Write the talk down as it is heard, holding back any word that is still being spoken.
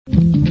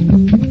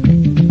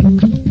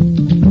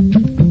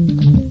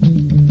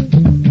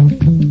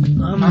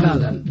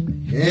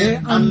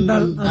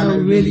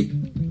weli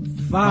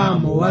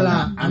faamo wala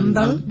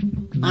andal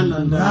ana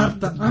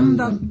darta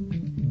andal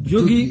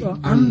jogiiɗo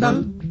andal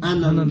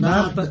ana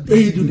darta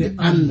ɓeydude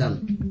andal.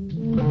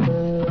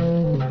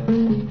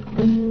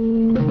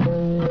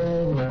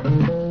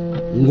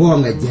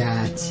 Ngoonga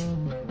jaati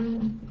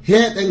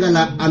heɓe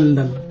ngala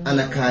andal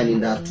ana kaani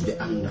dartude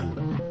andal,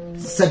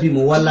 sabi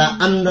mo wala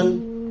andal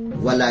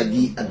wala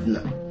bi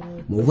adna,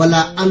 mo wala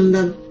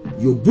andal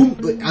yo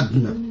bumɗo e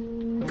adna.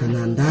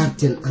 Kana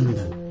darten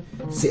andal,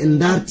 si en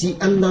darti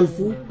andal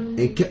fu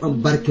en keɓan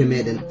barke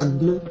meɗen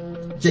adna,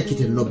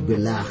 cakkite lobbe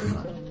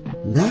lahara.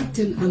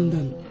 Darten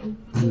andal,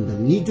 andal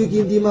ni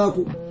jogii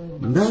ndimako.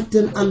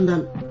 Darten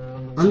andal,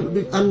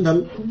 andude andal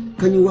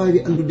kañum wawi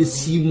andude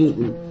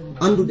simuɗum,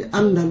 andude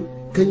andal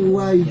kañum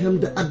wawi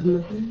hemde adna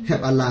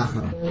heɓa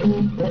lahara.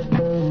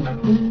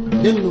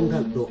 nden no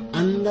ngal ɗo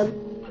andal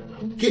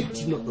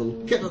kettino ɗon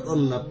keɗo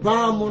ɗon na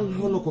paamon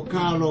hono ko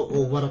kaalo o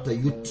warata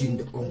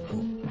yuttinde on ko,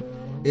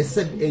 e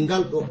sabi e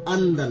ngal ɗo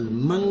andal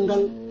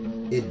mangal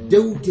e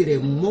dewtere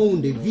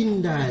mawnde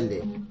windande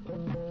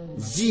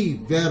J.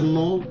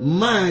 Vernon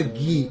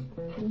maagi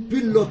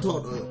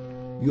pillotoɗo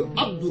yo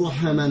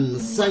Abdourahman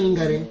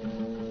Sangare,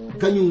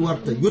 kañum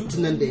warta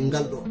yottinande e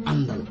ngal ɗo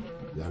andal.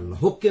 Yo Allah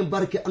hokke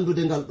barke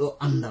andude ngal ɗo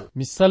andal.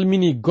 Mi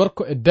salmini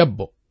gorko e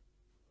debbo,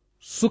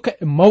 suka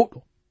e mawɗo,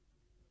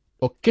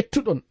 ɗo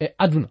kettuɗon e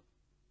aduna,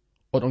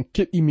 oɗon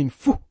keɓi min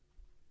fuu.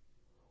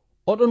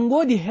 Oɗon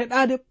ngoodi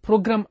heɗade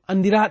programme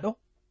andiraɗo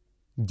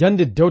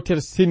jande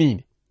dewtere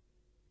seninde,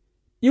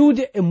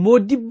 iwde e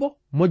modibbo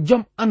mo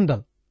jom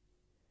andal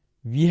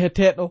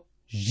wiyeteɗo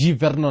J.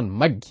 Vernon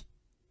maggi.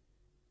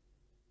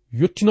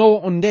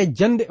 Yottinowo on nde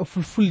jande e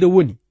fulfulde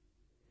woni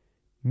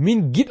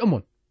min giɗo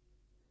mon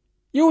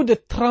iwde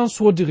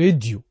Transworld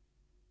Radio,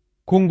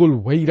 kongol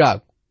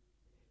wayraago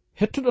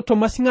hettuɗo to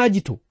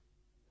masiŋaji to,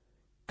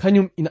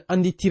 kañum ina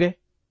anditire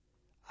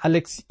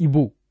Alex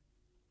Ibo.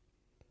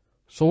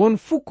 So won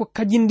fuu ko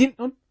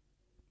kajindinɗon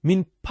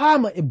min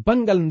paama e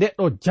bangal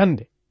ndeɗo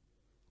jande,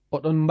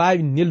 oɗon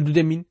mbaawi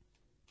neldude min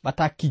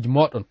ɓatakiji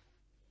moɗon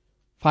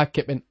faa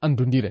keɓen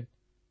andodiren.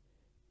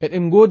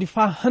 Eɗen ngoodi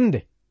faa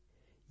hande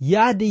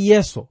yaade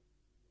yeeso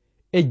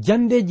e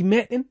jandeji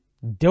meɗen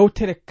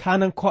dewtere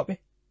kanankoɓe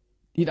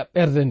ɗiɗa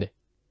ɓerde nde.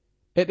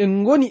 Eɗen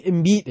ngoni e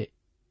mbiɗe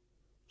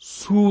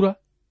suura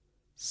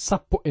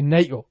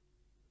 14 o.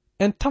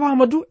 En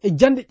tawama du e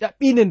jande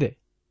ƴaɓɓinde nde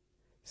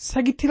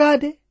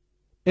sagitirade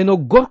eno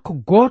gorko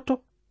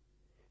gooto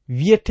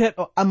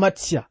wiyeteɗo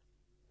Amatia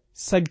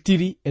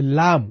sagitiri e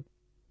laamu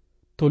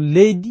to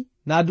leydi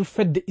naadu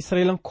fedde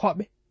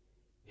Israelankoɓe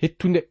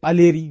hettunde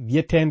ɓaleri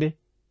wiyetende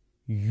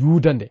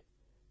Yuda nde.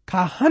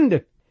 Ka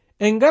hande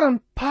en garan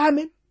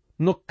paamen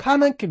no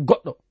kananke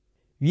goɗɗo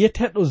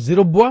wiyeteɗo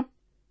Jeroboam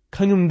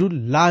kañum ndu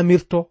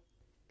laamirto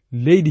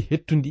leydi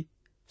hettundi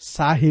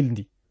Sahel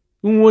ndi,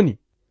 ɗum woni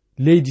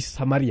leydi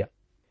Samaria.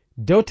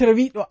 Dewtere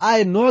wiɗo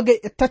aya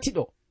 23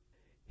 ɗo,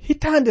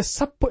 hitande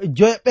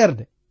 15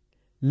 ɓerde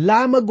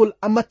laamagol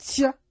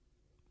Amatia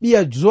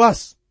ɓiya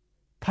Joas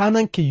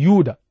kananke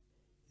Yuda,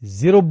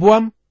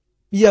 Jeroboam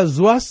ɓiya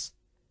Joas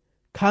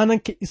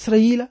kananke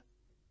Israila,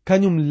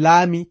 kañum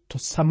laami to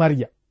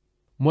Samaria.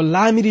 Mo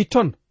laamiri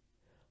ton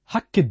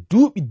hakke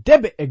duuɓi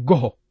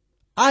 9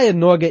 aya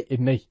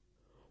 24.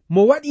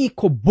 Mo waɗi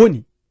ko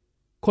boni,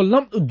 ko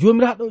lamɗo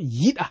jomiraɗo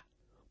yiɗa,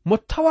 mo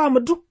tawama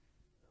du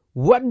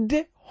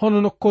wadde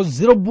hono ko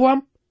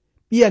Jeroboam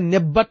ɓiya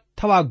Nebbat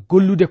tawa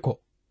gollude ko,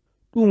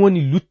 ɗum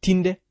woni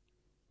luttinde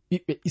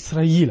ɓiɓɓe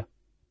Israila.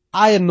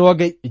 aya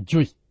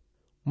 25.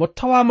 Mo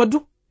tawama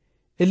du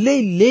e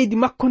leydi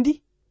makko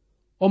ndi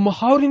omo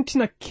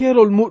hawrintina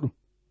kerol muɗum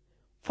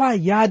faa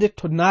yaade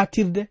to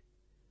naatirde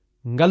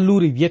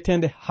ngallure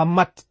wiyetende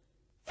Hammat,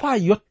 faa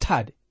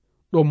yottade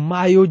ɗo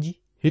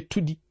maayoji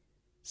hettuɗi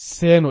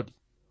seenoɗi,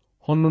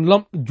 hono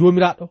lamɗo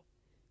jomiraɗo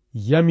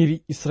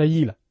yamiri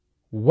Israila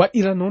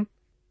waɗira noon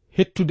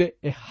hettude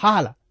e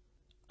haala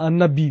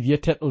annabi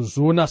wiyeteɗo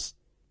Jonas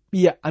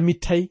ɓiya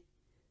Amitay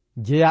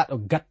jeyaɗo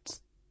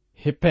Gat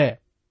Heper.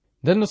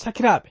 Nden no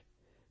sakiraɓe,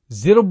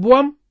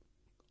 Jeroboam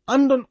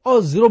andon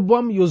o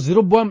Jeroboam yo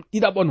Jeroboam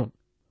ɗiɗaɓo non,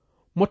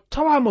 mo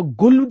tawama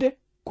gollude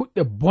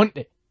kuɗɗe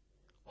bonɗe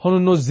hono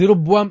no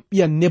Jeroboam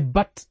ɓiya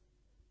Nebbat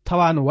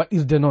tawano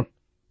waɗirde non.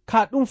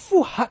 Ka ɗum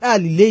fuu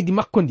haɗali leydi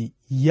makko ndi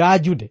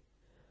yaajude,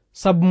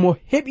 sabu mo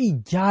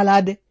heɓi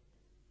jaalade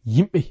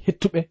yimɓe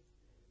hettuɓe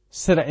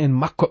sera en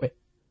makko ɓe.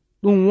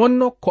 Ɗum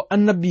wonno ko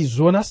annabi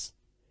Jonas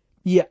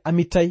ɓiya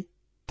Amitay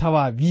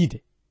tawa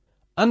wiide.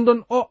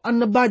 Andon o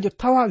annabajo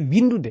tawa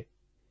windude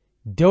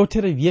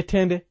dewtere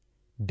wiyetende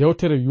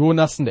dewtere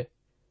Yonas nde.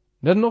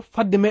 Ndenno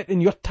fadde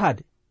meɗen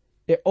yottade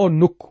e o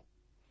nokku,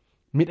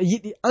 miɗa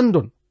yiɗi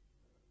andon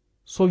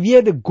so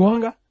wiyeede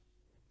goonga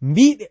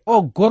mbiɗe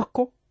o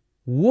gorko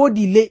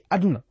woodi ley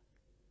aduna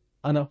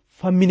ana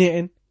fammine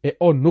en e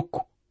o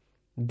nokku.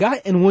 Ga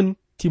en woni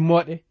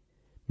timmoɗe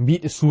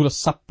mbiɗe suura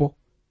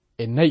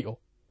 14 o.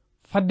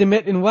 Fadde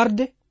meɗen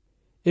warde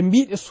e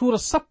mbiɗe suura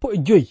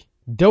 15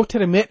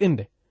 dewtere meɗen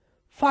nde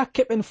faa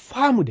keɓen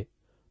faamude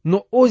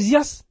no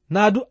Oziyas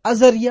naadu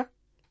Azariya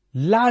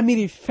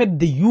laamiri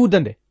fedde Yuda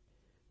nde,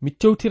 mi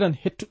tewtiran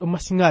hettuɗo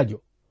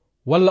masiŋaajo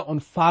walla on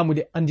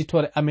faamude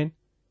anditore amen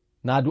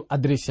naa du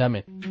adresse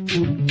amen.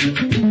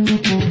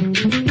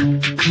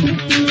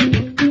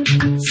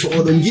 So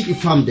oɗon jiɗi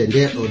famde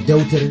nde ɗo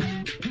dewtere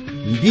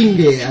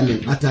binde e amen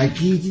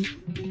attaqueji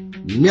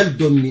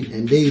neldon min e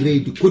ndey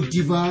reydi Côte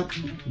d'Ivoire.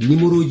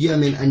 Numéroji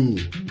amen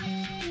anni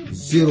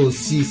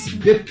 06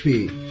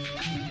 BP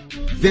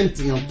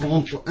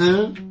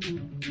 2131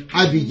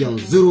 Abidjan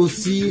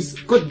 06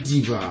 Côte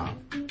d'Ivoire.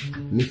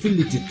 Mi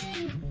fillitito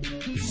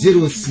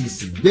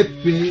 06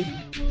 BP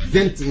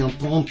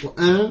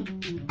 2131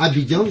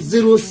 Abidjan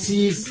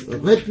 06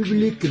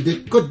 République de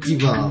Côte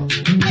d'Ivoire.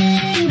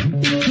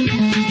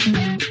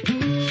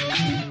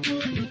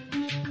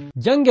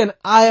 Jangen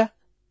aya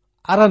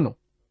arano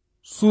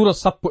sura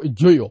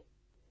 15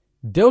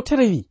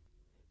 dewtere wi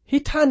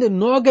hitande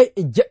nogay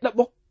e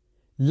jeɗɗaɓo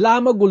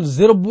laamagol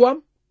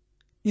Jeroboam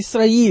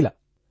Israila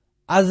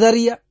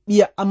Azariya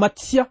ɓiya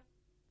Amatsiya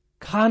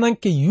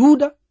kananke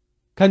Yuda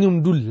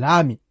kañum du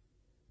laami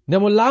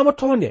ndemo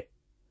laamotonde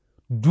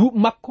duuɓi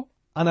makko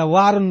ana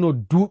waranno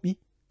duuɓi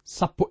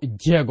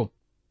 16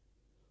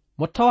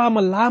 mo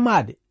tawama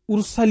laamade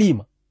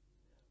Urusalima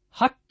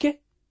hakke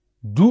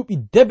duuɓi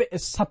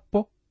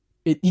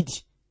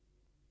 11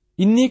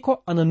 inni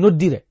ko ana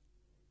noddire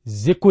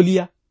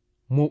Zekoliya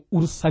mo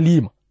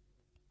Urusalima.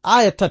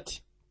 Aya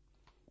 3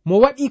 mo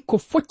waɗi ko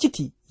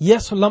focciti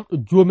yeeso lamɗo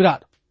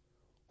jomiraɗo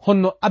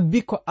honno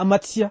abbi ko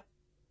Amatsiya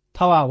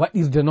tawa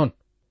waɗirde non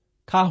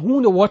ka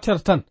hunde wotere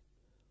tan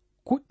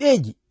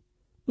kuɗɗeji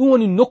ɗum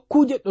woni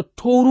nokkuje ɗo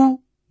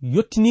toru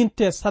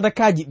yottininte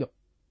sadakaji ɗo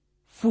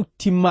fu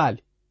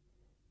timmali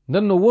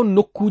ndenno won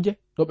nokkuje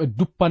ɗo ɓe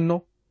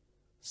duppanno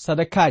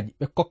sadakaji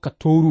ɓe kokka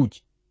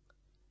toruji.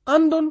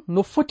 Andon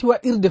no foti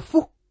waɗirde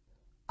fu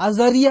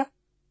Azariya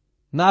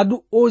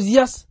naadu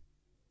Oziyas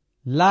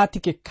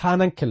laatike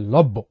kananke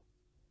lobbo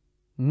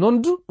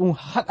non du ɗum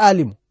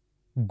haɗalimo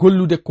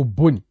gollude ko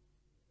boni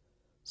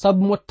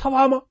sabu mo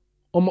tawama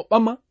omo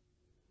ɓama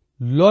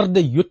lorde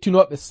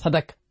yottinoɓe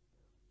sadaka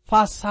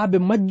fa saabe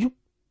majjum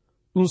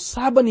ɗum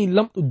sabani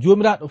lamɗo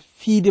jomiraɗo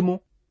fiide mo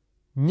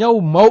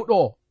nyawu mawɗo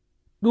o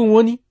ɗum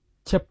woni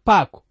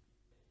ceppaako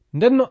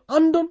ndenno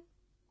andon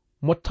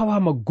mo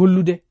tawama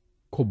gollude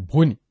ko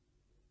boni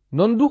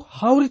non du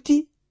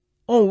hawriti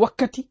on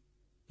wakkati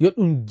yo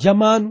ɗum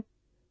jamanu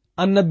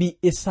annabi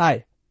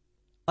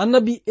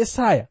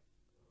Esaya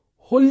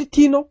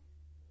hollitino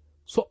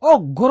so o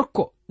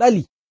gorko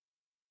ɗali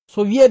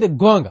so wiyeede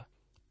gonga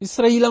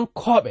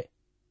Israilankoɓe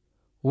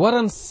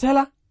waran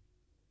sela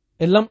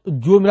e lamɗo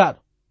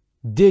jomiraɗo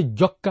de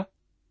jokka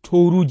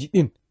toruji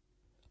ɗin.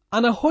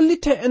 Ana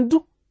hollite en du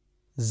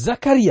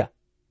Zakariya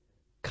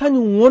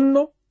kañum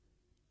wonno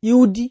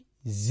iwdi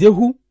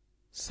Zehu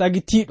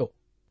sagitiɗo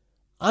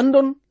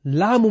andon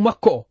laamu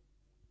makko o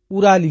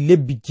ɓurali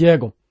lebbi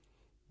 6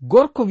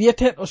 gorko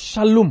wiyeteɗo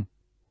Shallum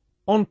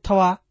on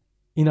tawa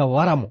ina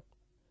waramo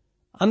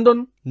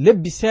andon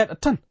lebbi seeɗa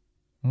tan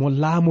mo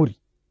laamori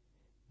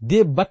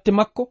de batte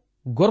makko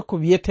gorko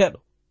wiyeteɗo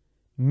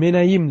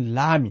Menayim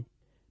laami.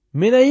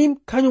 Menayim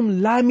kañum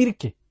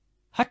laamirke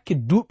hakke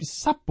duuɓi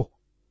 10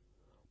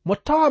 mo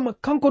tawama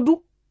kanko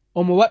du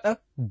omo waɗa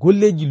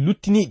golleji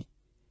luttiniɗi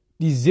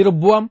ɗi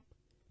Jeroboam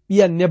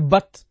ɓiya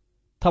Nebbat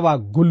tawa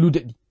gollude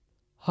ɗi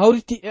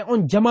hawriti e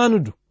on jamanu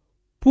du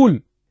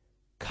Pul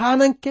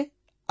kananke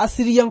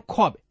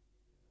Asiriyankoɓe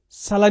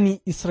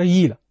salani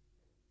Israila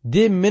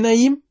de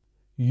Menayim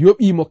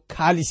yoɓimo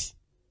kaalisi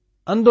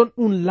andon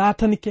ɗum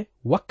laatanike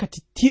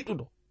wakkati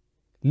tiɗuɗo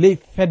ley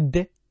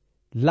fedde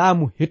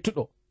laamu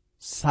hettuɗo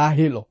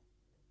Sahel o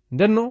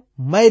ndenno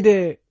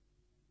mayde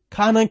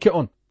kananke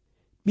on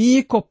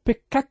ɓii ko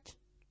Pekkat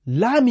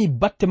laami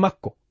batte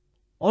makko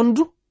on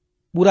du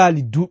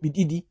ɓurali duuɓi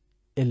 2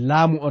 e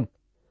laamu on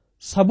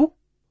sabu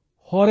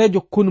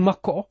horejo konu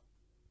makko o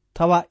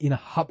tawa ina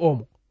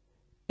haɓomo.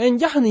 En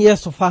jahan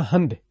yeeso fa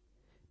hande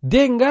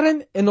de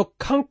ngaren eno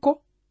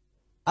kanko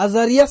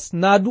Azariyas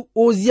naadu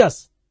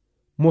Oziyas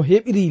mo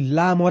heɓiri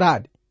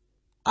laamorade.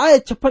 Aya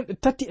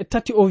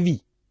 33 o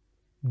wi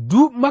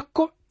duuɓi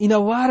makko ina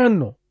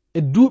waranno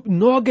e duuɓi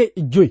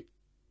 25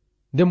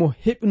 nde mo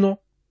heɓino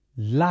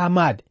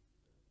laamade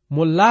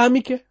mo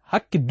laamike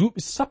hakke duuɓi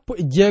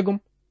 16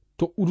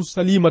 to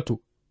Urusalima to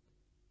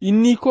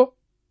inni ko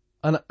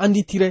ana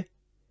anditire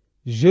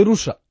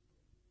Jerusha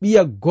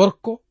ɓiya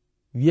gorko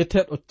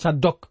wiyeteɗo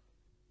Cadok.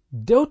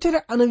 Dewtere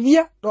ana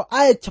wiya ɗo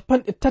aya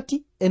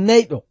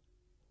 34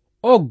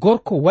 o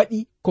gorko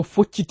waɗi ko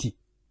focciti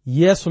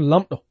yeeso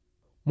lamɗo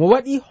mo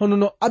waɗi hono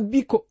no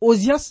abbi ko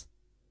Oziyas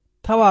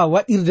tawa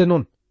waɗirde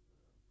non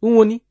ɗum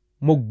woni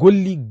mo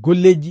golli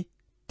golleji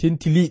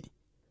tentiliɗi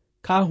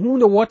ka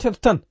hunde wotere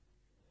tan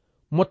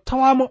mo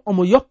tawama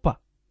omo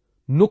yoppa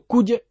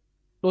nokkuje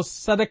ɗo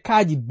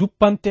sadakaji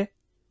duppante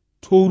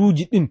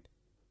toruji ɗin.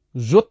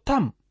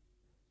 Jotam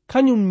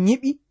kañum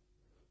nyiɓi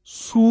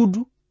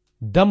suudu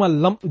damal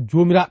lamɗo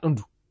jomiraɗo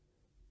ndu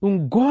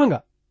ɗum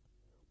gonga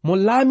mo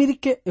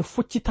laamirke e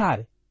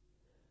foccitare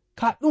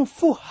ka ɗum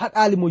fuu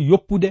haɗali mo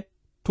yoppude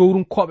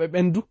torunkoɓe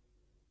ɓendu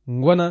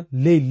gona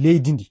ley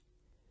leydi ndi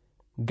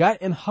ga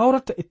en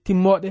hawrata e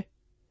timmoɗe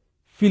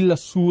filla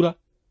suura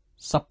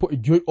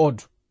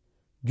 15.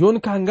 joni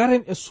ka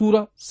ngaren e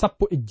suura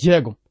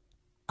 16.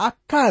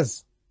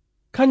 Akaz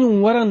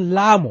kañum waran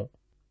laamo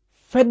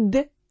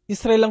fedde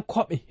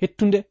israelankoɓe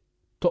hettunde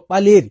to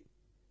ɓaleri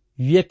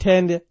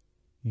wiyetende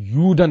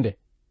yuda nde.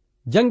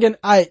 Jangen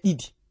aya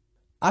 2.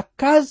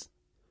 Akaz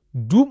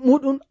duuɓi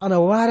muɗum ana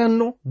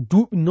waranno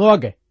duuɓi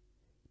 9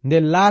 nde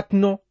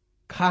laatno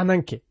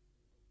kananke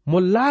mo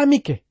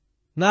laamike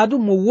naadu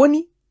mo woni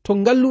to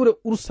ngallure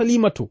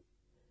Urusalima to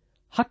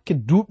hakke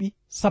duuɓi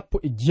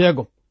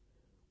 16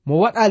 mo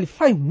waɗali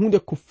fay hunde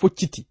ko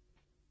focciti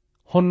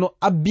honno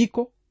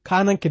abbiko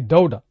kananke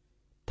Dawda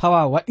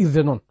tawa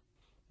waɗirde non.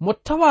 Mo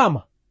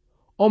tawama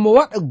omo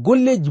waɗa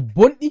golleji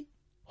bonɗi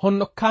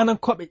honno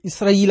kanankoɓe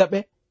Israila ɓe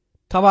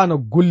tawano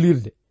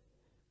gollirde.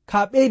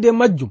 Ka ɓeyde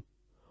majjum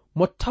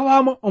mo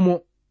tawama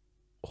omo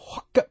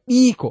hokka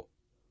ɓiiko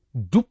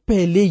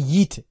duppe ley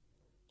yiite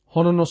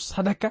hono no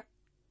sadaka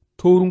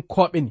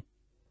torunkoɓe ni.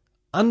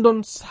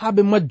 Andon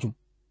saabe majjum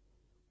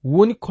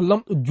woni ko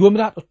lamɗo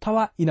jomiraɗo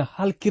tawa ina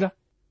halkira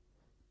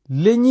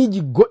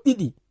leñiji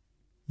goɗɗiɗi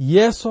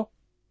yeeso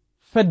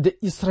fedde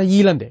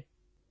Israila nde.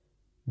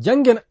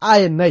 Jangen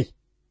aya 4.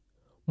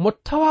 Mo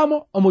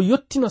tawama omo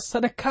yottina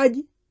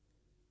sadakaji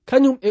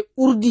kañum e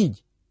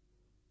urdiji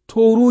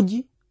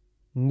toruji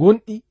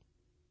gonɗi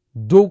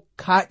dow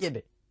kaaƴe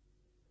ɗe.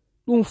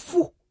 ɗum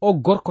fuu o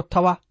gorko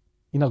tawa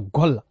ina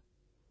golla.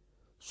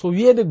 So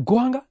wi'ede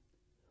gonga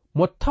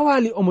mo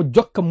tawali omo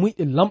jokka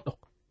muyɗe lamɗo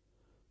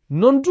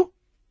non du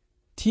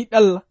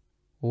tiɗalla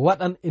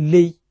waɗan e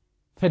ley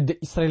fedde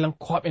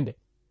Israelankoɓe nde.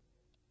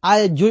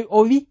 aya 5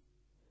 o wi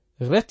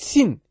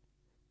Retsin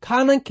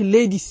kananke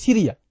leydi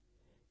Siriya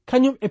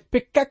kañum e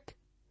Pekkak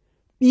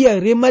ɓiya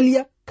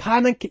Remalia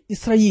kananke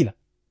Israila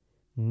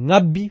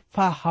ngabbi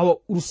fa hawa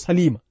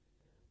Urusalima.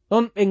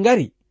 ɗon ɓe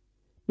ngari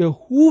ɓe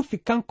huufi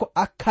kanko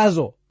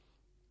Akazo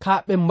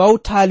ka ɓe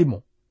mbawtali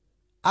mo.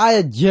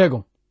 aya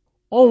 6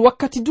 on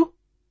wakkati du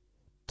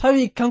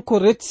tawi kanko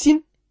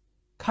Retsin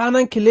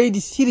kananke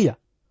leydi Siriya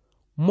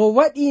mo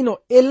waɗino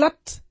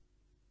Elat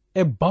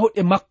e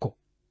bawɗe makko.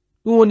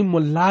 ɗum woni mo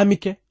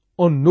laamike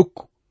on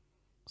nokku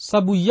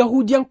sabu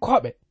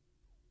Yahudiyankoɓe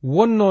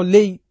wonno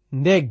ley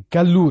nde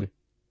gallure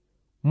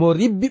mo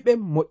ribbiɓe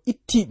mo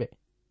ittiɓe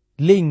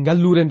ley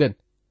gallure nden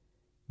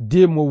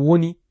de mo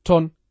woni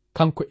ton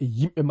kanko e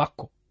yimɓe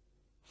makko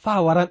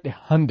fa waranɗe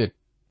handen.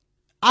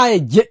 aya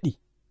 7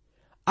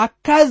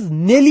 Akaz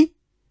neli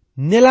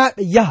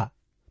nelaɓe yaha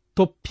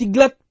to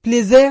Piglat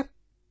Pleser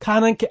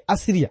kananke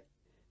Asiriya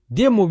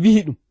de mo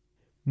wihi ɗum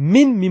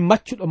min mi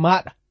maccuɗo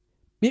maɗa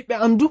ɓiɓɓe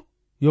andu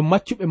yo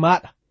maccuɓe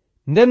maɗa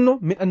ndenno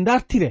miɗa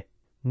dartire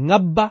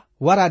ngabba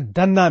wara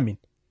dannamin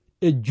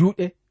e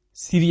juuɗe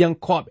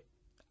Siriyankoɓe.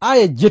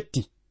 aya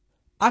 7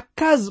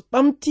 Akaz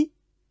ɓamti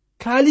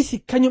kaalisi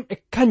kañum e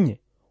kanye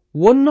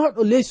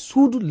wonnoɗo ley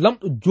suudu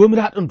lamɗo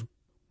jomiraɗo ndu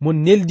mo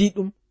neldi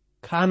ɗum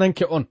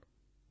kananke on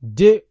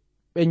de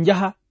ɓe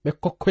njaha ɓe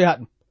kokkoya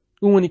ɗum.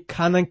 ɗum woni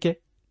kananke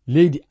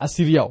leydi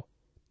Asiriya o.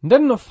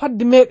 ndenno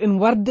fadde meɗen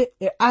warde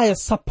e aya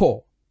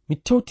 10 mi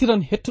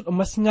tewtiran hettuɗo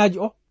masiŋaji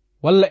o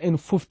walla en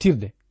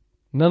foftirde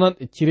nanan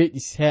e cireɗi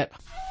seeɗa.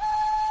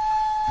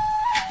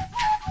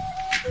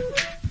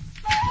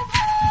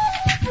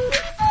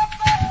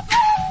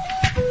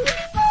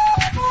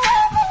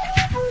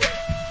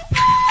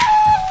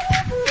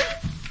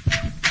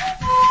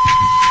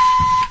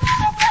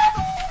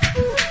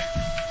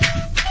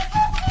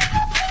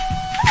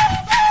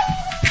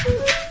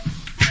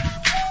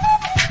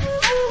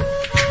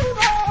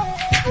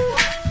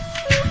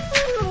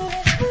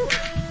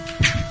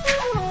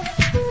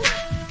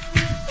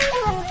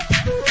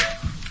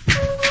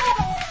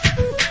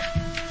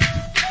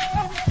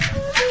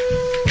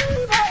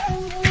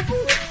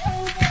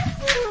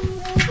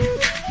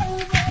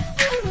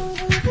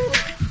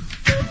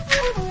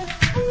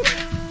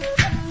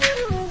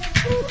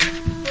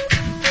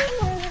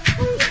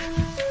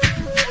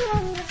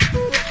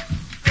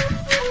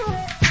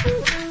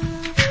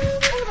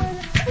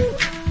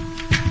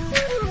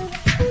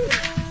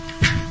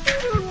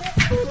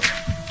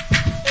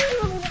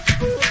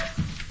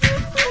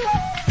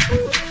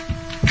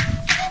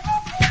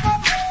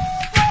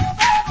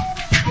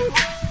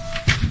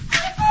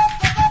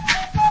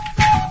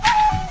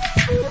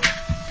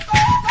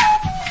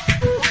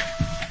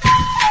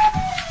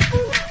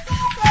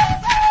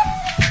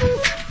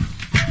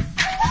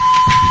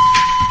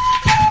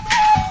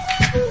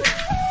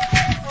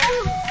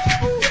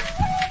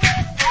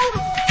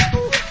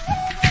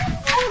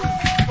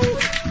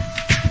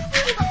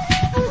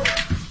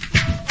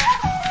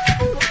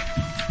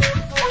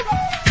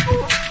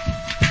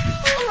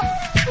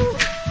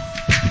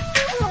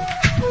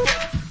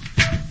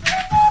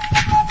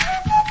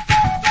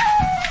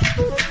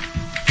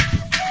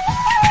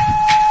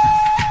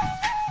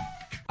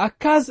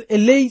 Akaz e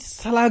ley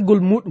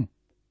salagol muɗum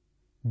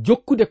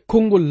jokkude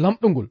konngol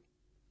lamɗongol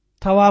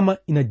tawama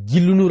ina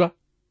jillunura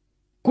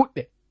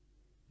kuɗɗe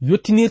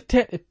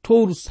yottinirteɗe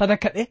towru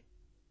sadaka ɗe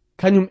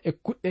kañum e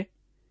kuɗɗe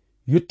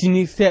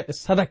yottinirteɗe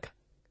sadaka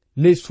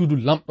ley suudu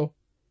lamɗo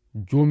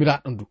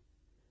jomiraɗo ndu.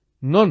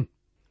 Non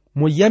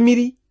mo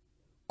yamiri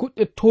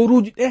kuɗɗe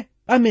toruji ɗe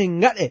ɓame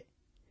ngaɗe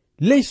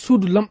ley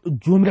suudu lamɗo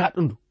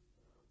jomiraɗo ndu,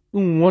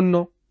 ɗum wonno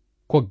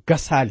ko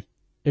gasali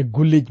e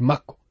golleji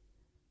makko.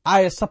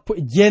 aya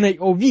 19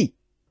 o wi,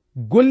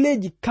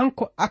 golleji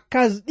kanko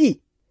Akaz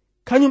ɗi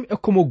kañum e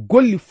komo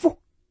golli fuu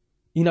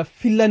ina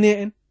fillane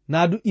en,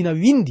 naadu ina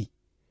windi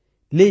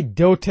ley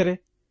dewtere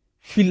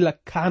filla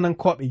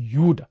kanankoɓe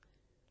Yuda.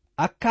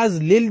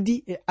 Akaz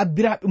leldi e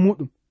abbiraɓe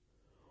muɗum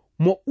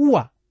mo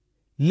uwa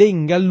ley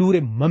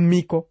ngallure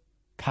mammiko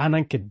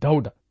kananke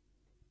Dawda.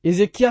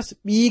 Ezekiyas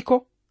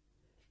ɓiyiko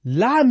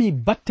laami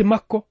batte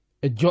makko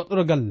e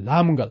joɗorogal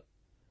laamugal.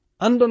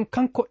 Andon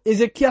kanko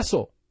Ezekiyas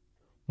o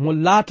mo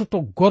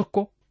laatoto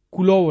gorko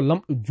kulowo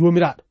lamɗo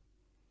jomiraɗo.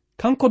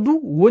 Kanko du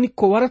woni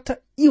ko warata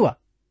iwa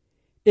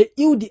e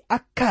iwdi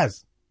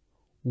Akaz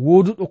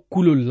woduɗo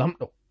kulol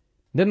lamɗo.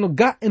 Nden no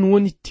ga en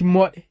woni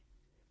timmoɗe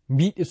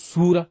mbiɗe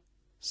suura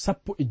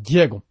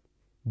 16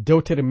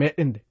 dewtere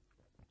meɗen nde.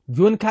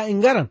 Joni ka en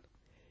garan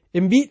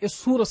e mbiɗe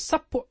suura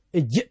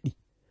 17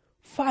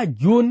 faa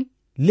joni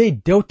ley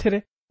dewtere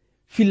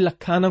filla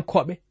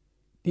kanankoɓe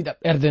ɗiɗa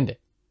ɓerde nde.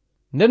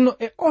 Nden no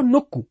e o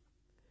nokku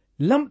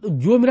lamɗo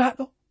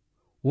jomiraɗo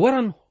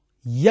waran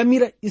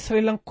yamira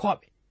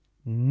Israelankoɓe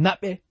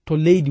naɓe to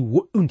leydi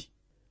woɗɗundi.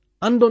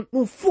 Andon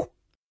ɗum fuu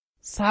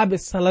saabe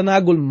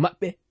salanagol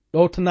maɓɓe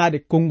ɗowtanade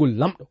konngol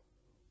lamɗo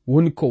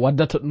woni ko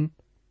waddata ɗum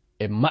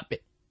e maɓɓe.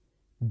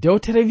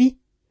 Dewtere wi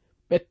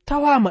ɓe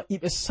tawama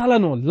iɓe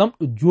salano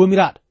lamɗo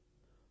jomiraɗo.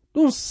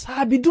 ɗum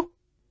saabi du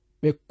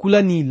ɓe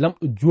kulani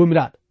lamɗo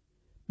jomiraɗo,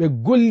 ɓe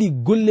golli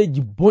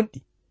golleji bonɗi,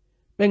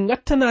 ɓe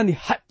gattanani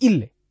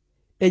haqqille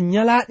e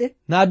nyalaɗe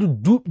naadu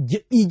duuɓi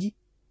jeɗɗiji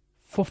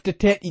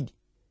fofteteɗiɗi.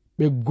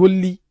 ɓe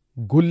golli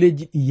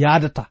golleji ɗi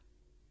yadata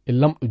e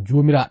lamɗo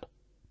jomiraɗo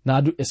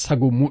naadu e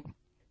sago muɗum.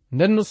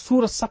 nden no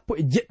suura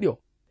 17 o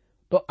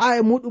ɗo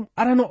aya muɗum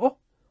arano o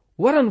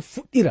waran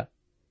fuɗɗira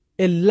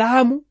e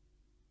laamu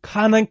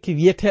kananke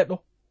wiyeteɗo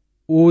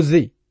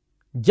Ozey.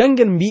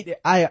 jangen mbiɗe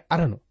aya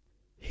arano.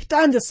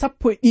 hitande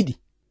 12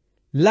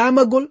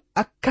 laamagol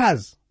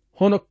Akaz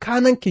hono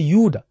kananke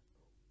Yuda,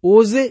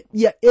 Ozey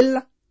ɓiya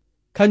Ella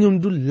kañum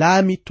du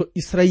laami to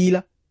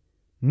Israila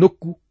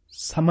nokku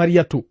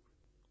Samariya to.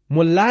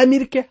 mo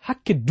laamirke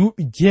hakke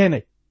duuɓi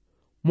 9.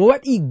 mo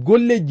waɗi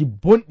golleji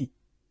bonɗi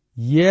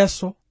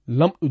yeeso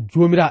lamɗo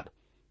jomiraɗo.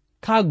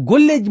 ka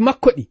golleji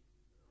makko ɗi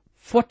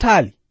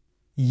fotali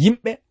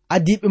yimɓe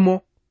adiɓe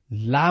mo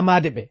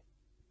laamade ɓe,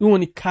 ɗum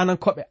woni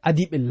kanankoɓe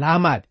adiɓe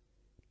laamade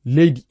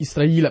leydi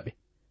Israila ɓe.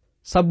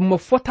 sabu mo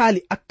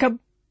fotali Akab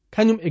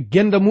kañum e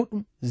genda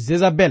muɗum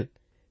Jezabel.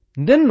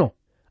 ndenno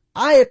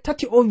aya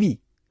 3 o wi,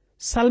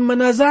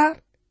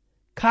 Salmanazar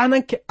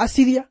kananke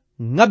Asiriya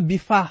ngabbi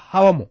fa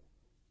hawa mo.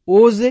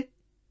 Oze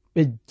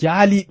ɓe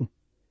jaali ɗum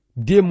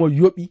de mo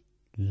yoɓi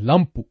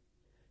lampu.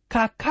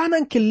 ka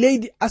kananke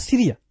leydi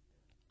Asiriya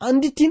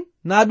anditin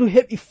naadu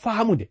heɓi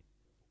faamude.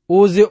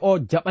 Oze o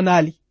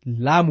jaɓanali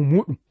laamu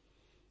muɗum.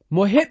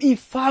 mo heɓi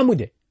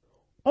faamude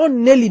on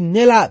neli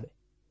nelaɓe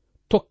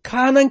to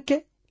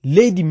kananke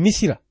leydi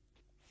Misira.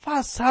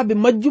 faa saabe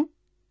majjum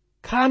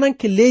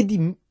kananke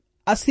leydi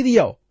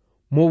Asiriya o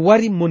mo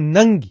wari mo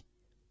nangi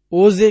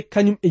Oze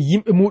kañum e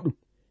yimɓe muɗum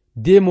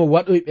de mo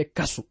waɗoyɓe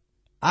kasu.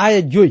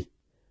 aya 5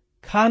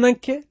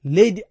 kananke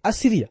leydi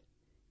Asiriya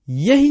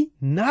yehi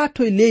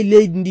naatoy ley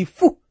leydi ndi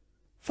fuu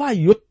faa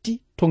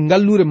yotti to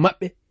ngallure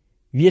maɓɓe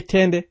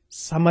wiyetende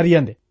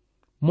Samariya nde.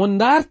 mo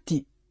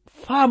ndarti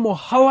faa mo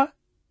hawa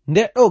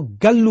nde ɗo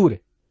gallure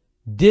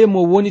de mo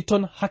woni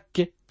ton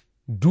hakke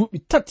duuɓi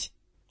 3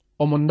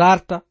 omo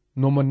ndarta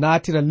no mo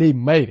naatira ley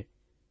mayre.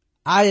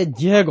 aya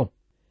 6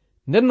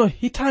 nden no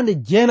hitande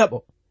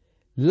 9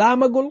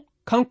 laamagol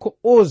kanko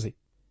Oze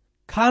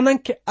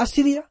kananke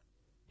Asiriya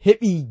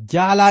heɓi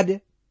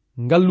jaalade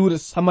ngallure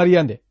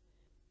Samariya nde.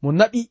 mo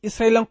naɓi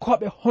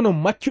Israelankoɓe hono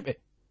maccuɓe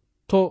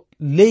to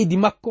leydi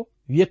makko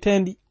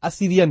wiyetendi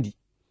Asiriya ndi.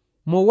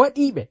 mo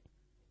waɗiɓe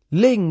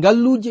ley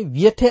ngalluje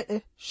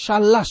wiyeteɗe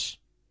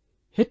Shalash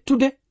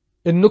hettude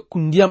e nokku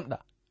ndiyamɗa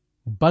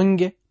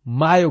bange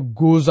maayo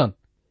Gozan.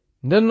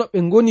 nden no ɓe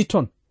ngoni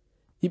ton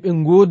iɓe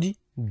ngoodi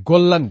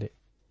gollande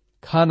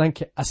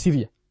kananke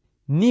Asiriya.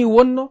 ni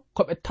wonno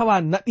ko ɓe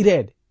tawa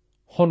naɓireede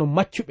hono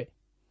maccuɓe.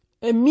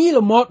 e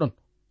miilo moɗon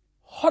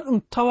hoɗum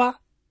tawa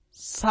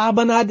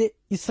saabanade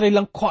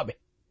Israelankoɓe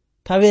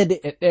taweede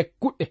e ɗe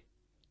kuɗɗe.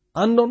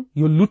 andon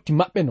yo lutti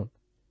maɓɓe non.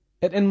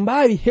 eɗen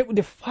mbaawi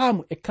heɓude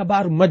faamu e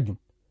kabaru majjum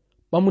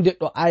ɓamude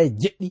ɗo aya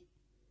 7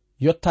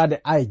 yottade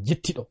aya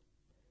 7.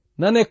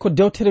 nane ko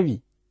dewtere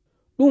wi,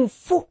 ɗum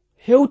fuu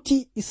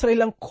hewti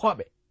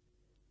Israelankoɓe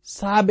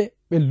saabe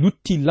ɓe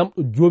lutti lamɗo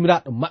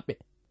jomiraɗo maɓɓe.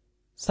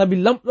 sabi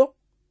lamɗo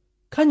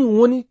kañum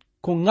woni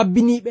ko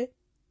ngabbiniɓe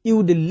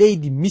iwde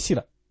leydi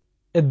Misira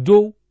e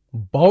dow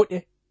bawɗe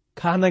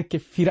kananke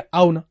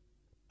Fir'auna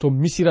to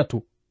Misira to.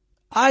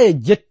 aya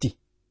 7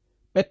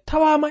 ɓe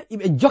tawama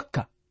iɓe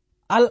jokka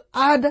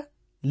al'aada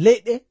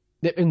leyɗe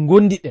ɗe ɓe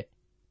gondi ɗe.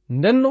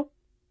 ndenno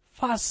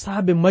faa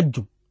saabe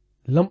majjum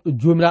lamɗo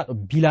jomiraɗo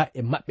bila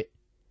e maɓɓe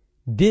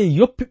de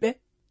yoppiɓe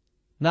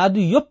naadu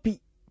yoppi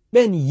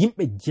ɓen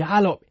yimɓe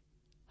jaaloɓe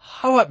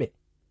hawaɓe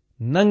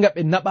nanga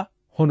ɓe naɓa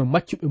hono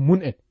maccuɓe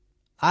mun en.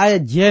 aya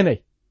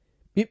 9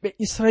 ɓiɓɓe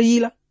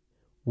israila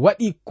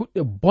waɗi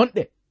kuɗɗe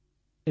bonɗe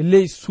e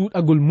ley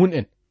suuɗagol mun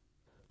en,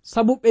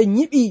 sabu ɓe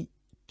nyiɓi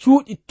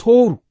cuuɗi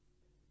towru,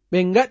 ɓe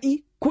ngaɗi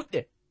kuɗɗe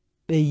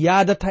ɗe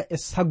yaadata e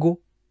sago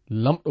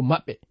lamɗo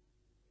maɓɓe.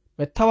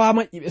 ɓe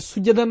tawama iɓe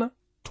sujadana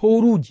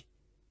towruji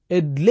e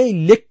ley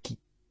lekki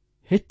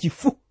hecci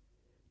fuu.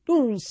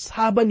 ɗum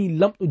saabani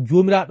lamɗo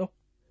jomiraɗo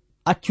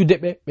accude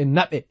ɓe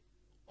naɓe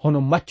hono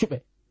maccuɓe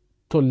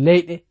to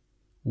leyɗe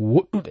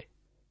woɗɗuɗe.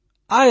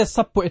 aya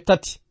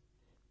 13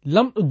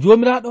 lamɗo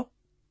jomiraɗo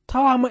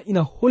tawama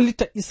ina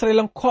hollita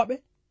israelankoɓe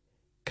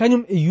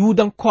kañum e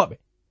yudankoɓe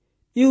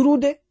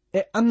iwrude e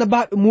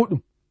annabaɓe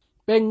muɗum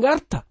ɓe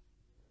garta,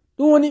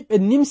 ɗum woni ɓe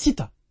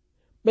nimsita,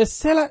 ɓe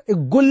sela e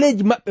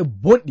golleji maɓɓe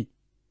bonɗi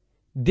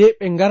de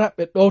ɓe ngara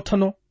ɓe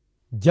ɗowtano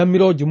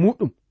jamiroje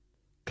muɗum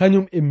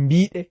kañum e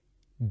mbiɗe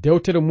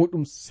dewtere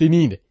muɗum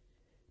seninde,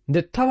 nde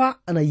tawa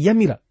ana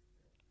yamira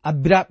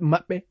abbiraɓe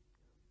maɓɓe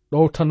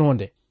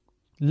ɗowtanonde.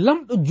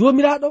 lamɗo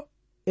jomiraɗo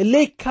e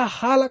ley ka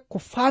haala ko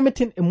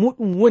fameten e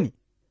muɗum woni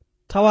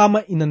tawama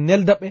ina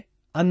nelda ɓe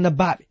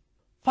annabaɓe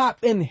faa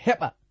ɓen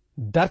heɓa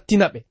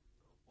dartina ɓe,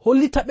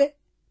 hollita ɓe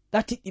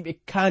ɗati ɗiɓe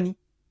kaani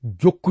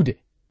jokkude.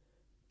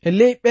 e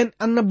ley ɓen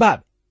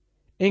annabaɓe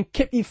en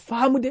keɓi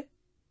faamude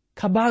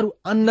kabaru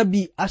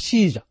annabi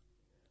ashija,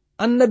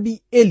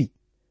 annabi eli,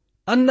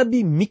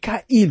 annabi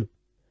mika'ilu,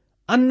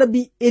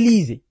 annabi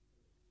elise,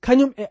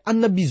 kañum e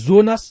annabi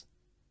zonas,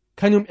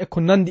 kañum e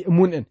ko nandi e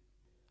mun en.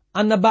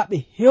 annabaɓe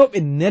hewɓe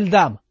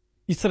neldama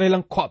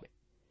israelankoɓe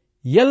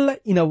yalla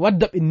ina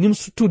wadda ɓe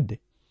nimsutudde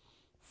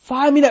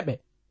faamina ɓe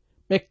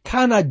ɓe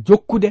kana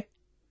jokkude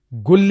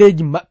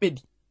golleji maɓɓe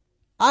ɗi.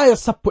 aya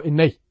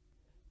 14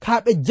 ka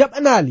ɓe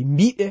jaɓanali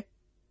mbiɗe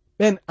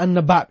ɓen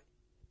annabaɓe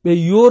ɓe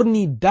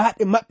yorni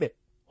daaɗe maɓɓe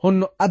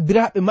honno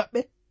abbiraɓe maɓɓe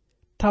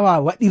tawa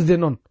waɗirde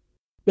non,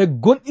 ɓe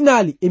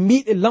gonɗinali e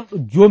mbiɗe lamɗo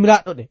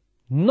jomiraɗo ɗe.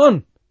 non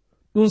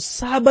ɗum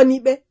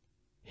saabaniɓe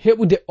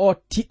heɓude o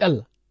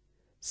tiɗalla,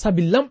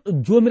 sabi lamɗo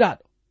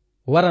jomiraɗo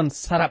waran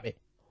saraɓe.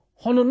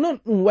 hono non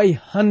ɗum wayi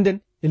hannden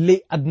e ley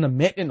aduna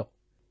meɗen o.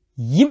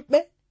 yimɓe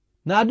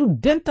naadu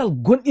dental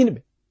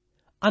gonɗinɓe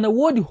ana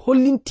woodi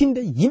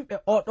hollintinde yimɓe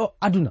oɗo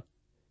aduna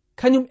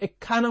kañum e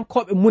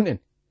kanankoɓe mun en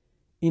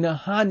ina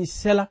haani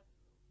sela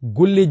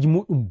golleji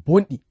muɗum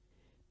bonɗi,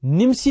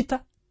 nimsita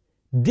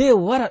de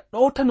wara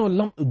ɗowtano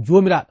lamɗo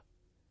jomiraɗo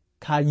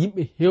ka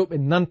yimɓe hewɓe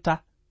nanta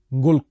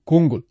ngol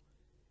konngol,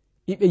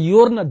 iɓe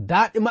yorna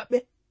daaɗe maɓɓe,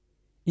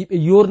 iɓe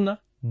yorna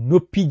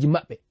noppiji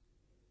maɓɓe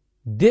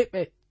de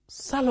ɓe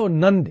salo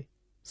nande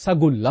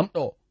sagol lamɗo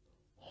o.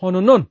 hono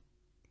non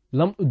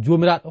lamɗo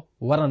jomiraɗo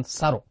waran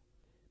saro.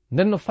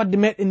 nden no fadde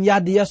meɗen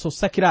yahde yeeso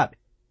sakiraɓe,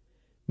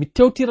 mi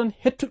tewtiran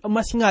hettuɗo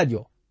masiŋaji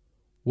o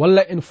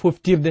walla en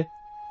foftirde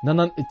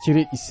nanan e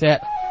cereɗi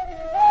seeɗa.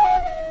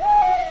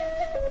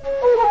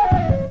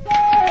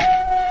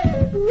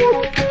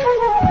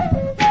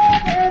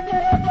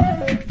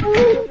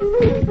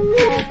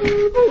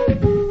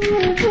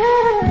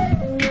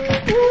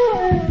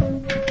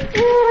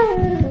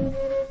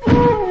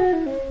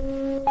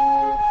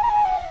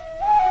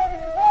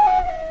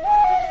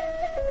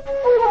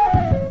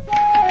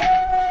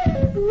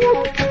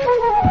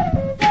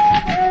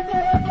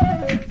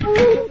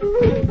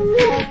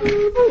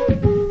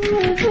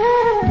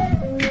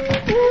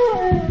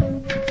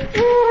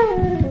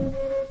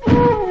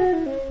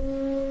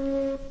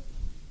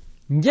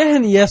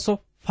 njehen yeeso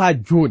faa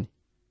joni.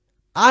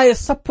 aya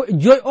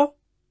 15 o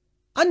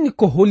anni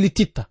ko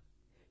hollititta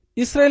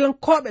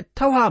israelankoɓe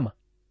tawama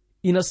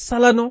ina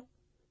salano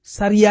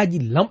sariyaji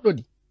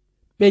lamɗoɗi,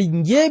 ɓe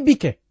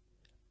njeebike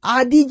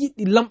aadiji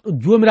ɗi lamɗo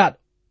jomiraɗo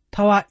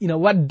tawa ina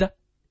wadda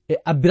e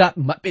abbiraɓe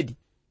maɓɓe ɗi.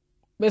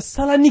 ɓe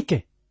salanike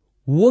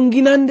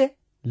wonginande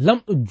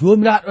lamɗo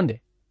jomiraɗo nde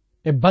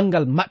e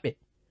bangal maɓɓe,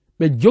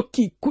 ɓe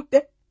jokki kuɗɗe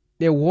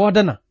ɗe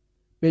wodana,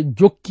 ɓe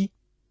jokki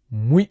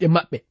muyɗe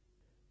maɓɓe.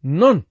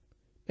 non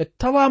ɓe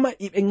tawama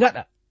iɓe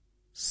ngaɗa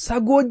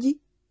sagoji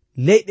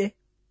leyɗe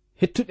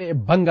hettuɗe e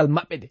bangal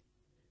maɓɓe ɗe,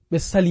 ɓe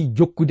sali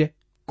jokkude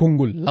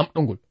konngol lamɗo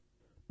ngol.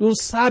 ɗum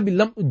saabi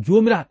lamɗo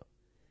jomiraɗo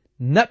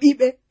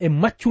naɓiɓe e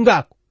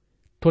maccungako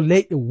to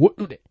leyɗe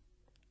woɗɗuɗe.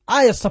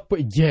 aya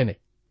 19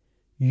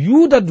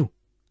 yuuda du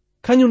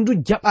kañum du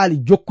jaɓali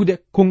jokkude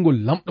konngol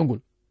lamɗo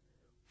ngol,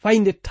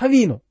 fayde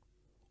tawino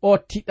o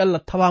tiɗalla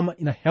tawama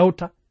ina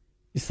hewta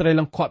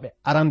israelankoɓe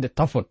arande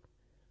tafon.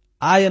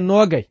 aya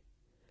 20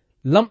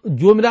 lamɗo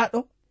jomiraɗo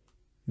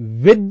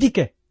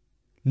weddike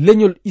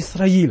leñol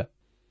israila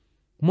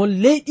mo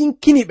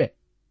leyɗinkiniɓe,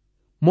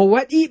 mo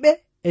waɗiɓe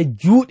e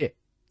juuɗe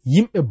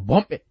yimɓe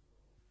bomɓe,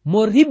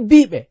 mo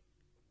ribbiɓe,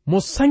 mo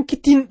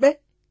sankitinɓe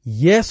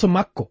yeeso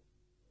makko,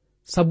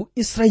 sabu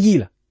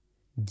israila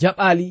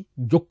jaɓali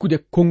jokkude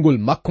konngol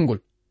makko ngol.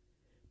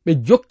 ɓe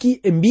jokki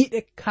e mbiɗe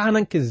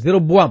kananke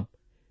Jeroboam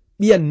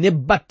ɓiya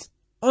Nebbat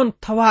on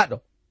tawaɗo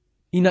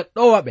ina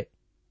ɗowa ɓe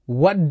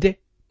wadde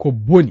ko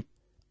boni.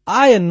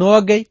 aya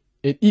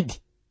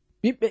 22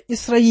 ɓiɓɓe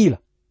israila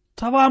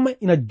tawama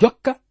ina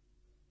jokka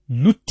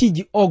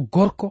luttiji o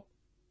gorko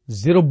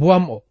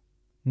Jeroboam o.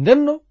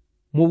 Ndenno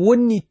mo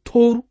wonni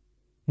toru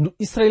ndu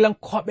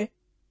Israelankoɓe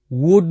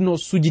wodno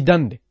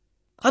sujidande.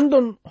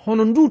 Andon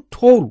hono ndu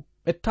toru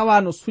ɓe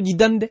tawano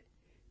sujidande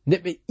nde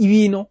ɓe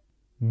iwino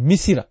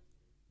Misira,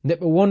 nde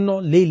ɓe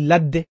wonno ley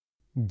ladde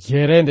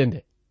jerende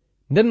nde.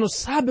 Ndenno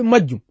saabe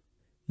majjum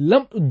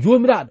lamɗo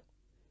jomiraɗo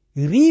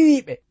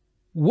riwiɓe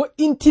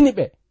wo'intini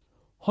ɓe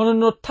hono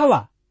no tawa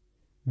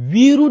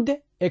wirude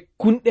e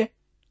kunɗe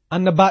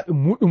annabaɓe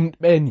muɗum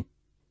ɓeni.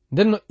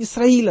 Ndenno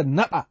Israila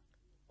naɓa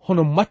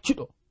hono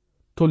maccuɗo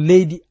to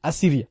leydi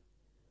Assyria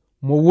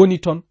mo woni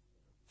ton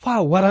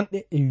faa waranɗe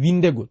e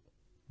windegol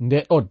nde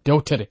ɗo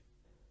dewtere.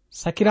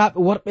 Sakiraɓe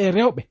worɓe e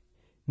rewɓe,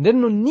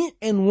 ndenno ni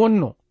en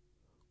wonno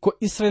ko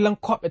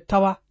Israelankoɓe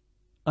tawa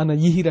ana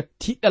yihira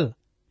tiɗal.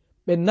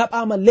 Ɓe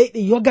naɓama leyɗe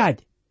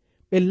yogaje,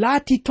 ɓe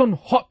laati ton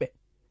hoɓɓe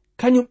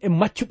kañum e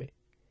maccuɓe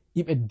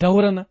iɓe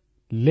dawrana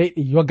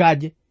leyɗe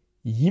yogaje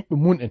yimɓe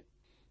mun en.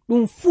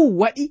 Ɗum fuu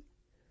waɗi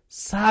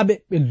saabe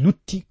ɓe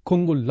lutti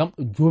konngol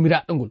lamɗo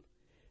jomiraɗo ngol.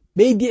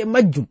 Ɓeydi e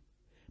majjum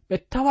ɓe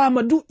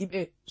tawama du iɓe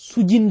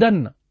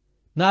sujindanna,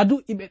 na du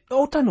iɓe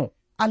ɗowtano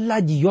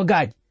allaji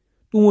yogaji,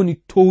 ɗum woni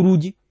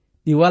towruji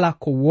ɗi wala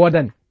ko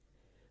wodani.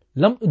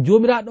 Lamɗo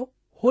jomiraɗo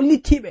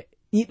hollitiɓe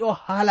ɗiɗo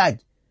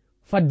haalaji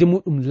fadde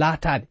muɗum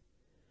laatade.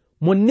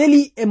 Mo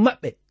neli e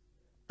maɓɓe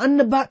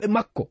annabaɓe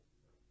makko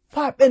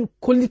faa ɓen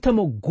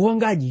kollitamo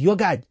gongaji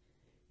yogaji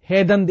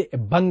heedande e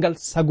bangal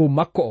sago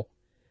makko o.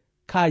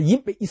 Ka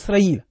yimɓe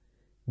Israila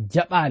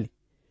jaɓali,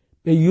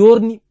 ɓe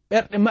yorni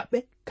ɓerɗe maɓɓe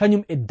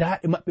kañum e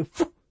daaɗe maɓɓe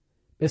fuu,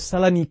 ɓe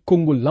salani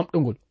konngol lamɗo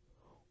ngol.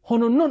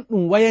 Hono non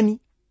ɗum wayani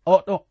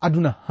oɗo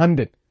aduna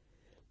handen.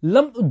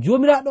 Lamɗo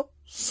jomiraɗo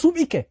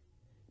suɓike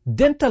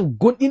dental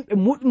gonɗinɓe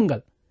muɗum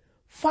ngal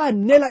faa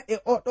nela e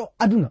oɗo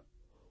aduna,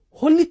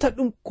 hollita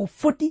ɗum ko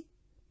foti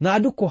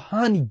naadu ko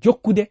hani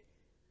jokkude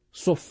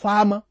so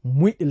faama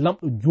muyɗe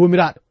lamɗo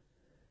jomiraɗo.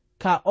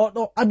 Ka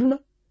oɗo aduna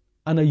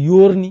ana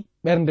yorni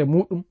ɓernde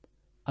muɗum,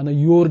 ana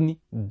yorni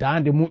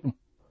daande muɗum.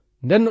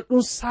 Ndenno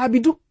ɗum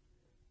saabidu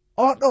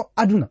oɗo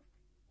aduna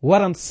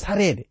waran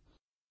sarede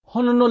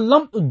hono no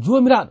lamɗo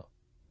jomiraɗo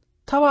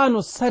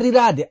tawano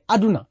sarirade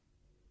aduna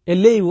e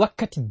ley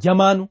wakkati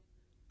jamanu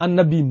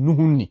annabi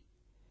Nuhunni.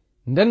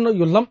 Ndenno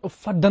yo lamɗo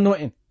faddano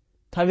en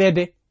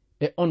tawede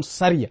e on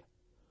sariya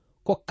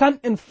ko kan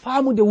en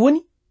faamude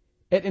woni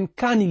eɗen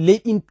kaani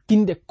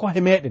leyɗinkinde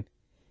kohe meɗen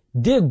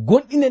de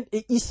gonɗinen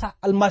e Isa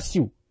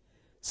almasihu,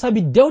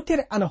 sabi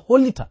dewtere ana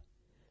hollita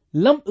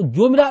lamɗo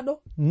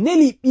jomiraɗo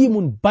neli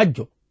ɓimum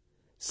bajjo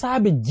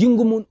saabe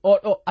jingu mum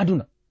oɗo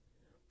aduna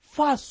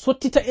faa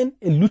sottita en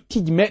e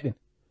luttiji meɗen.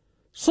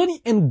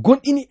 Soni en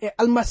gonɗini e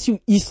almasihu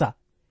Isa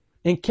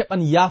en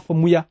keɓan yaafa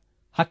muya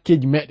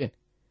hakkeji meɗen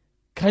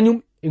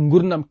kañum e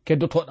gurnam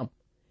keddotoɗam.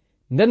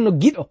 Ndenno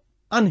giɗo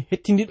an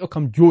hettindiɗo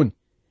kam joni,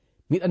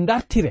 miɗa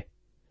dartire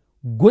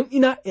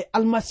gonɗina e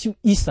almasihu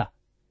Isa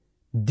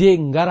de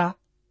ngara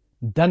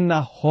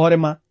danna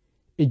hoorema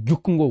e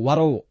jukkugo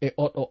warowo e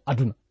oɗo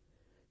aduna.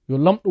 Yo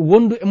lamɗo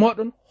wondu e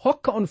moɗon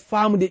hokka on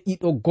faamude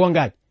ɗiɗo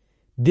gongaji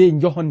de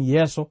johon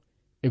yeeso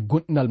e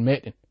gonɗinal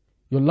meɗen.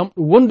 Yo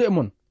lamɗo wondu e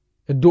mon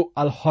e dow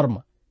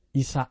alhorma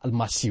Isa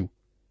almasihu.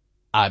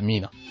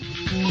 Amina.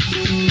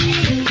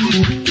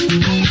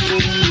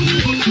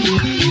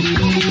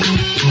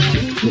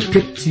 Ko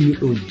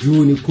kettiniɗo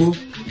joni ko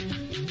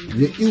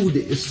yo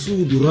iwde e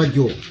suudu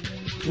radio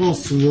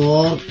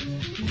Transworld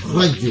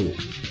radio.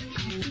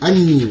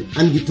 Anni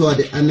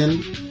anditode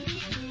amen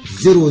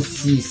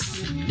 06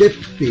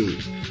 BP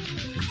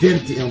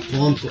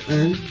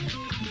 2131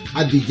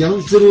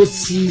 Abidjan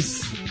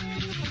 06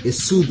 e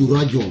suudu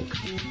radio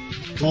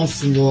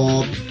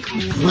Transworld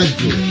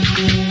radio.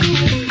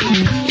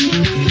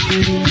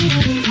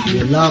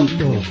 Yo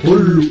lamɗo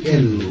hollu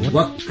en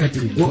wakkati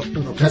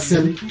goɗɗo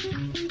kasel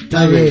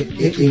tawe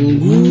eɗen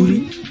nguuri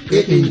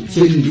eɗen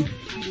celli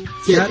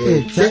ceɗe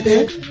ceɗe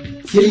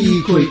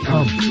ceyi koye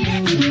am.